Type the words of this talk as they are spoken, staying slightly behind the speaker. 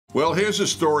Well, here's a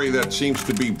story that seems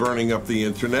to be burning up the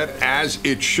internet, as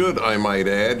it should, I might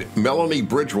add. Melanie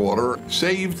Bridgewater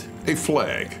saved a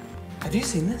flag. Have you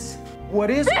seen this? What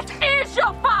is it? This is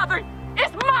your father!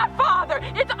 It's my father!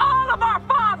 It's all of our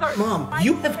fathers! Mom,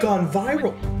 you have gone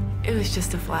viral. It was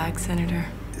just a flag, Senator.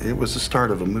 It was the start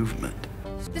of a movement.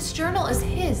 This journal is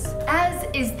his, as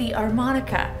is the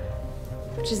harmonica,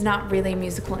 which is not really a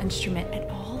musical instrument at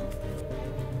all,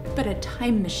 but a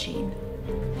time machine.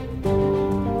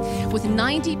 With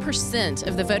 90%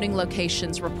 of the voting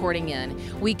locations reporting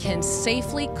in, we can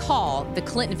safely call the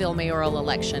Clintonville mayoral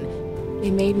election. They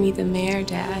made me the mayor,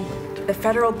 Dad. The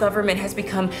federal government has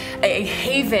become a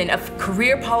haven of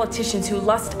career politicians who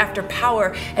lust after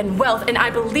power and wealth, and I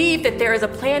believe that there is a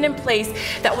plan in place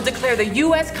that will declare the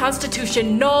U.S.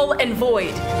 Constitution null and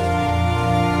void.